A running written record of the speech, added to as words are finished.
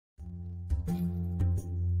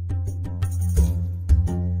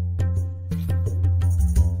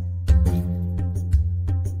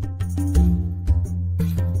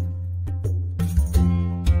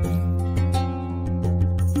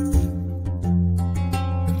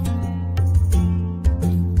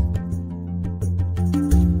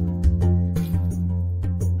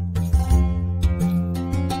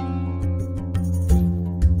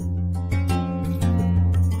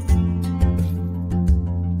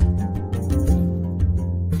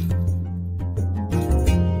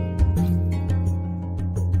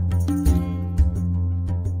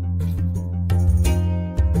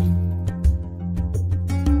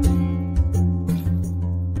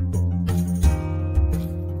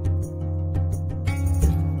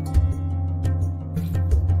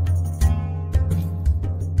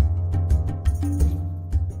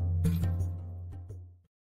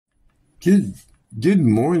Good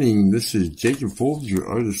morning, this is Jacob Folger,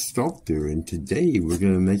 artist sculptor, and today we're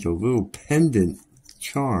going to make a little pendant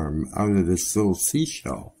charm out of this little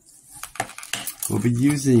seashell. We'll be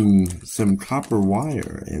using some copper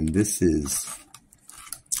wire, and this is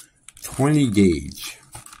 20 gauge.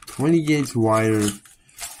 20 gauge wire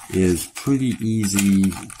is pretty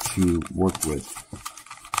easy to work with.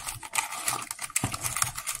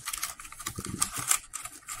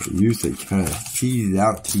 I usually kind of feed it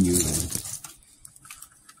out to you and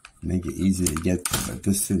make it easy to get to, but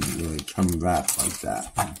this didn't really come wrapped like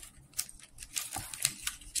that.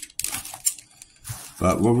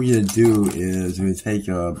 But what we're going to do is we're going to take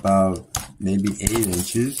about maybe 8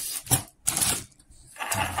 inches,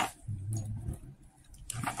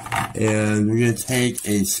 and we're going to take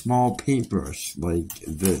a small paintbrush like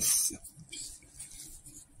this,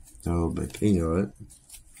 a little bit of paint on it.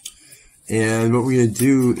 And what we're going to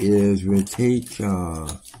do is we're going to take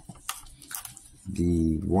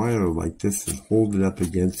the wire like this and hold it up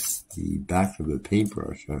against the back of the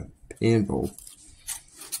paintbrush handle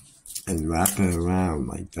and wrap it around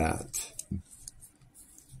like that.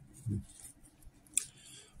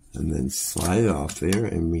 And then slide it off there,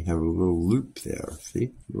 and we have a little loop there. See?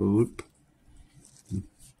 A little loop.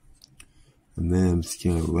 And then I'm just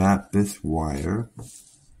going to wrap this wire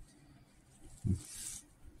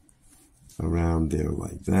around there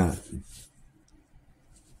like that.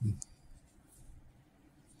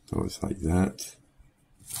 So it's like that.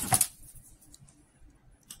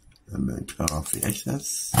 I'm going to cut off the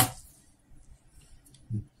excess.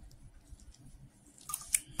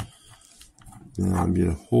 Now I'm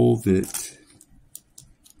going to hold it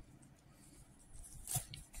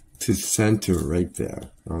to center right there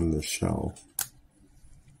on the shell.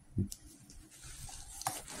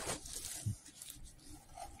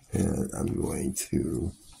 And I'm going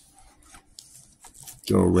to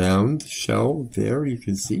go around the shell there, you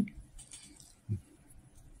can see.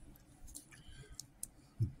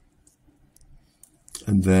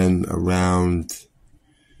 And then around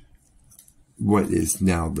what is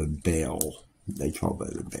now the bail. They call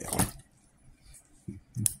that a bail.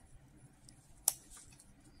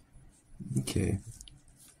 Okay.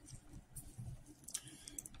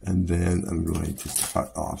 And then I'm going to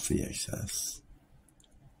cut off the excess.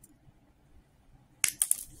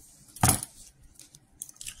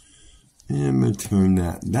 And I'm going to turn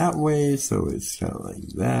that way, so it's kind of like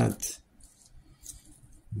that.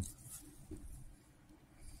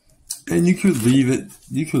 And you could leave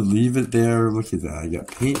it there. Look at that, I got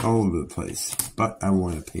paint all over the place, but I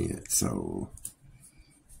want to paint it, so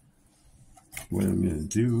what I'm going to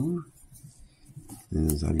do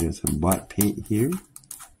is I've got some black paint here.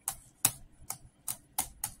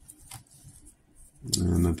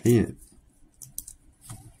 And I'm going to paint it.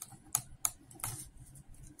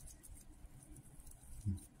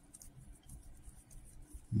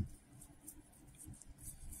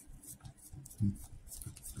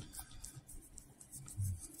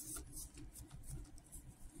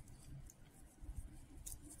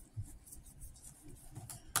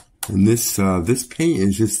 And this paint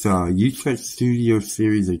is just Utrecht Studio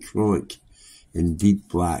Series acrylic in deep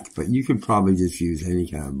black, but you could probably just use any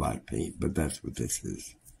kind of black paint, but that's what this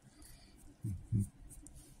is.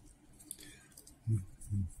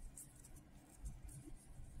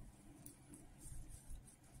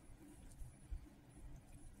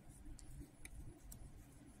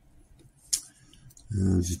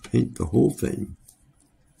 And just paint the whole thing.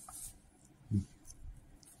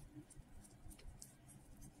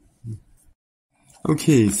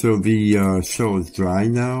 Okay, so the shell is dry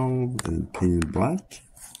now and painted black.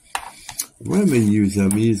 What I'm going to use, I'm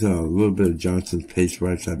going to use a little bit of Johnson's Paste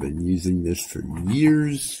Wax. I've been using this for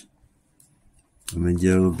years. I'm going to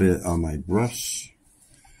get a little bit on my brush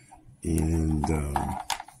and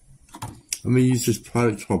I'm going to use this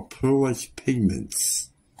product called Pearlite Pigments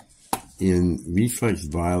in Reflex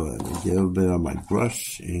Violet. I get a little bit on my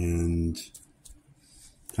brush and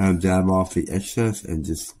kind of dab off the excess and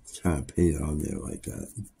just kind of paint it on there like that.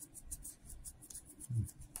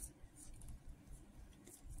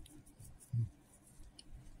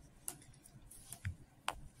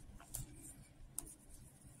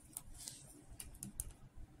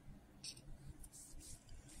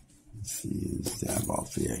 Let's see, just dab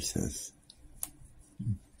off the excess.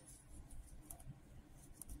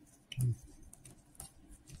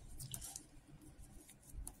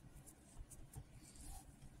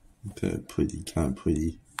 Pretty, kind of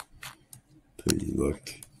pretty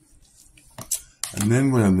look. And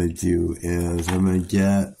then what I'm going to do is I'm going to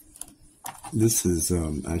get, this is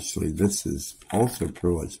also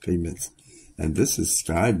Pearlite Pigments, and this is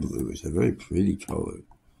sky blue. It's a very pretty color.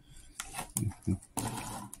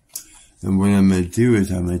 And what I'm going to do is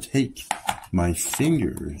I'm going to take my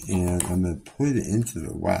finger and I'm going to put it into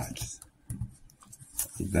the wax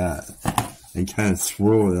like that, and kind of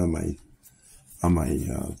swirl it on my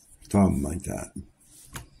thumb like that.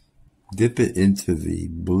 Dip it into the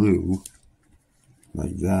blue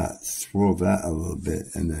like that, swirl that a little bit,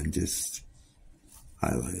 and then just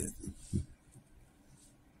highlight it.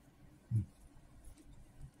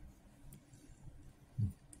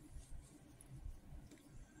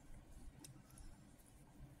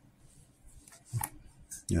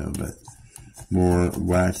 But more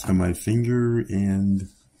wax on my finger and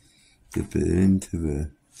dip it into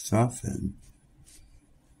the soft end.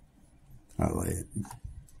 Highlight it.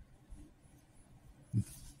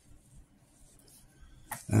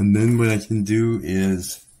 And then what I can do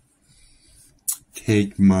is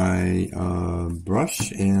take my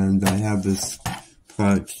brush, and I have this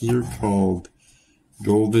product here called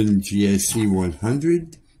Golden GIC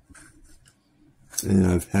 100. And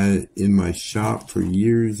I've had it in my shop for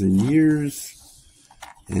years and years.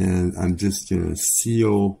 And I'm just going to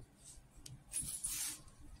seal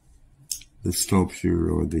the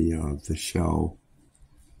sculpture or the shell.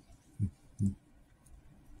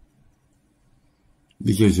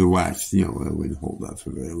 Because the wax, it wouldn't hold up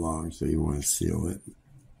for very long, so you want to seal it.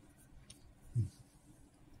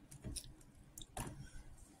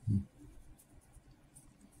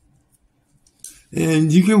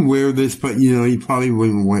 And you can wear this, but you probably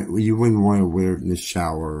wouldn't want to wear it in the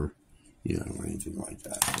shower, or anything like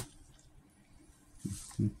that.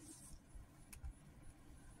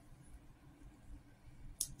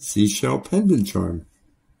 Seashell pendant charm.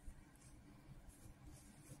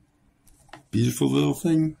 Beautiful little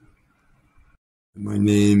thing. My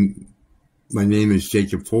name is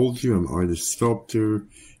Jacob Folger. I'm an artist sculptor,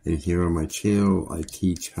 and here on my channel I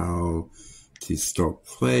teach how to sculpt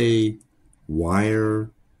clay,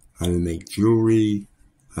 wire, how to make jewelry,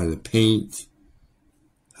 how to paint,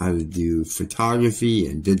 how to do photography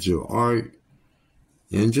and digital art,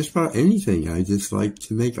 and just about anything. I just like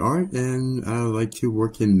to make art, and I like to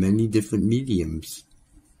work in many different mediums.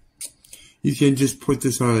 You can just put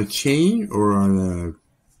this on a chain or on a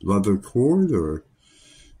leather cord or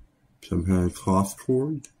some kind of cloth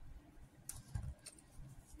cord.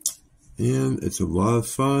 And it's a lot of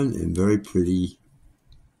fun and very pretty.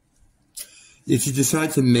 If you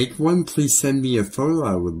decide to make one, please send me a photo.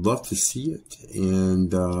 I would love to see it.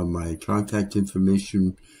 And my contact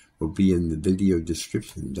information will be in the video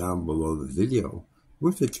description down below the video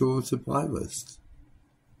with the tool and supply list.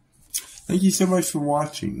 Thank you so much for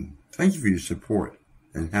watching. Thank you for your support,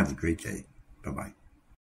 and have a great day. Bye-bye.